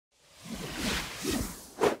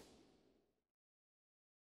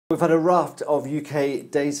We've had a raft of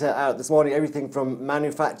UK data out this morning, everything from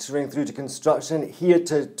manufacturing through to construction. Here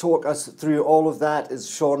to talk us through all of that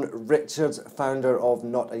is Shaun Richards, founder of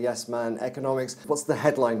NotAYesMan Economics. What's the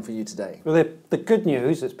headline for you today? Well, the good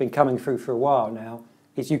news that's been coming through for a while now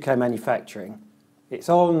is UK manufacturing. It's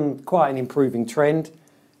on quite an improving trend.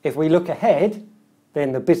 If we look ahead,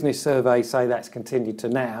 then the business surveys say that's continued to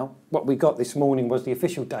now. What we got this morning was the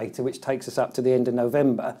official data, which takes us up to the end of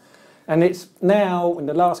November. And it's now, in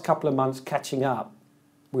the last couple of months, catching up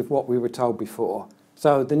with what we were told before.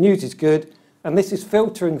 So the news is good, and this is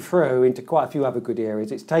filtering through into quite a few other good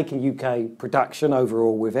areas. It's taking UK production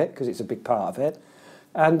overall with it, because it's a big part of it.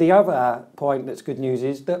 And the other point that's good news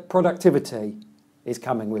is that productivity is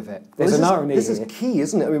coming with it. There's an irony here. This is key,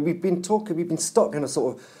 isn't it? I mean, we've been stuck in a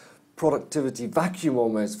sort of productivity vacuum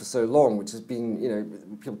almost for so long, which has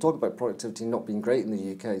been, people talk about productivity not being great in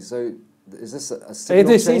the UK. So is this a signal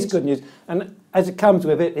This change? is good news. And as it comes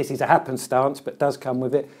with it, this is a happenstance, but does come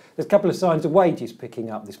with it. There's a couple of signs of wages picking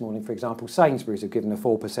up this morning. For example, Sainsbury's have given a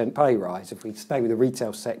 4% pay rise. If we stay with the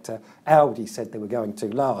retail sector, Aldi said they were going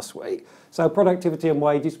to last week. So productivity and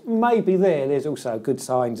wages may be there. There's also good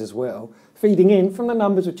signs as well, feeding in from the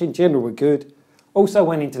numbers, which in general were good. Also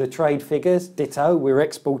went into the trade figures, ditto. We're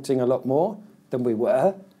exporting a lot more than we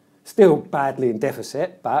were. Still badly in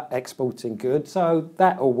deficit, but exporting good. So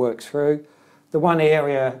that all works through. The one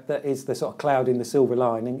area that is the sort of cloud in the silver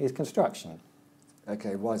lining is construction.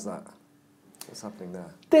 Okay, why is that? What's happening there?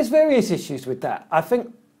 There's various issues with that. I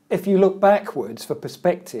think if you look backwards for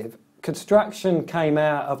perspective, construction came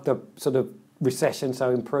out of the sort of recession,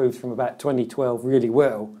 so improved from about 2012 really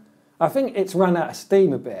well. I think it's run out of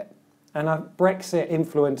steam a bit. And Brexit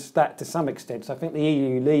influenced that to some extent. So I think the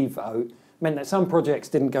EU leave vote meant that some projects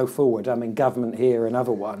didn't go forward. I mean, government here and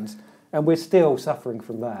other ones. And we're still suffering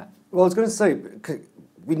from that. Well, I was going to say,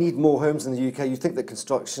 we need more homes in the UK. You think that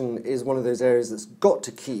construction is one of those areas that's got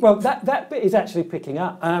to keep... Well, that bit is actually picking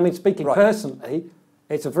up. And I mean, speaking personally,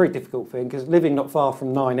 it's a very difficult thing because living not far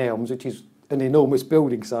from Nine Elms, which is an enormous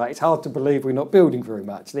building site, it's hard to believe we're not building very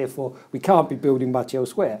much. Therefore, we can't be building much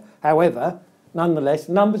elsewhere. However, nonetheless,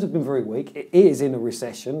 numbers have been very weak. It is in a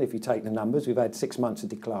recession, if you take the numbers. We've had 6 months of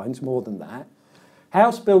declines, more than that.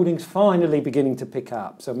 House building's finally beginning to pick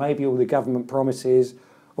up. So maybe all the government promises,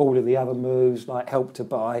 all of the other moves like Help to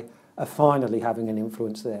Buy are finally having an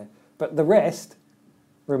influence there. But the rest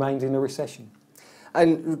remains in a recession.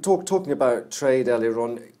 And talking about trade earlier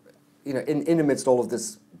on, in amidst all of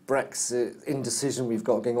this Brexit indecision we've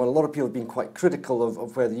got going on, a lot of people have been quite critical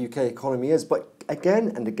of where the UK economy is, but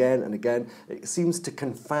again and again and again, it seems to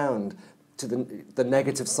confound to the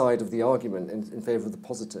negative side of the argument in favour of the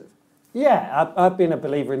positive. Yeah, I've been a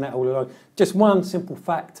believer in that all along. Just one simple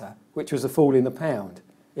factor, which was the fall in the pound.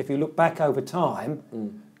 If you look back over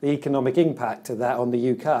time, the economic impact of that on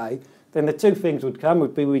the UK, then the two things would come,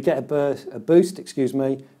 would be we'd get a boost,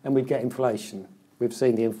 and we'd get inflation. We've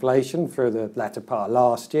seen the inflation through the latter part of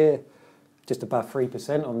last year, just above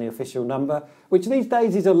 3% on the official number, which these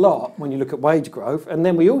days is a lot when you look at wage growth. And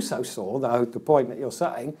then we also saw, though, the point that you're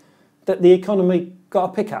saying, that the economy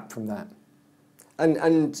got a pickup from that.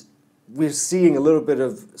 And we're seeing a little bit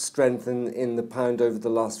of strength in the pound over the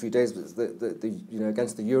last few days.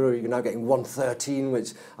 Against the euro, you're now getting 113,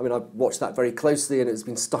 which, I mean, I've watched that very closely, and it's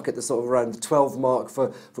been stuck at the sort of around the 12 mark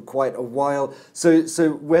for quite a while. So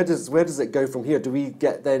where does it go from here? Do we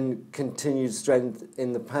get then continued strength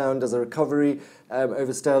in the pound as a recovery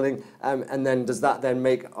over sterling, and then does that then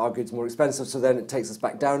make our goods more expensive? So then it takes us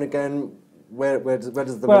back down again. Where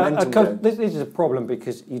does the momentum go? This is a problem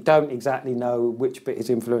because you don't exactly know which bit is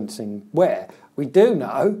influencing where. We do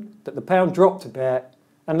know that the pound dropped a bit,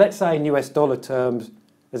 and let's say in US dollar terms,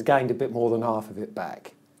 has gained a bit more than half of it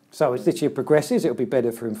back. So as this year progresses, it'll be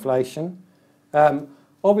better for inflation.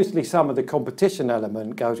 Obviously, some of the competition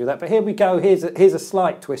element goes with that, but here we go. Here's a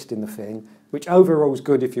slight twist in the thing, which overall is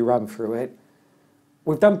good if you run through it.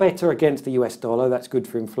 We've done better against the US dollar. That's good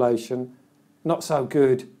for inflation. Not so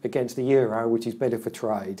good against the euro, which is better for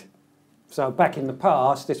trade. So back in the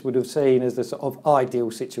past, this would have seen as the sort of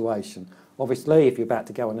ideal situation. Obviously, if you're about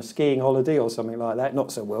to go on a skiing holiday or something like that,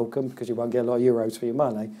 not so welcome because you won't get a lot of euros for your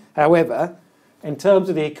money. However, in terms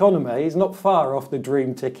of the economy, it's not far off the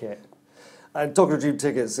dream ticket. And talking of dream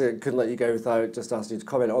tickets, couldn't let you go without just asking you to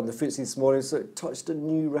comment on the FTSE this morning. So it touched a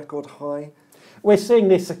new record high. We're seeing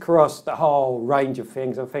this across the whole range of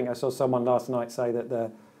things. I think I saw someone last night say that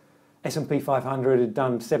the S&P 500 had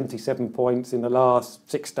done 77 points in the last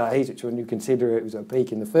 6 days, which when you consider it was a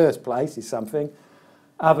peak in the first place is something.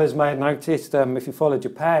 Others may have noticed, if you follow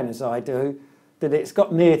Japan as I do, that it's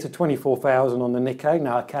got near to 24,000 on the Nikkei.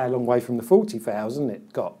 Now, okay, a long way from the 40,000.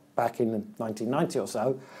 It got back in 1990 or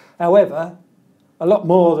so. However, a lot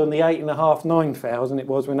more than the 8.5, 9,000 it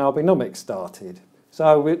was when Abenomics started.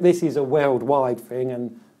 So this is a worldwide thing,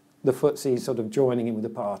 and the FTSE is sort of joining in with the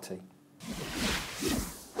party.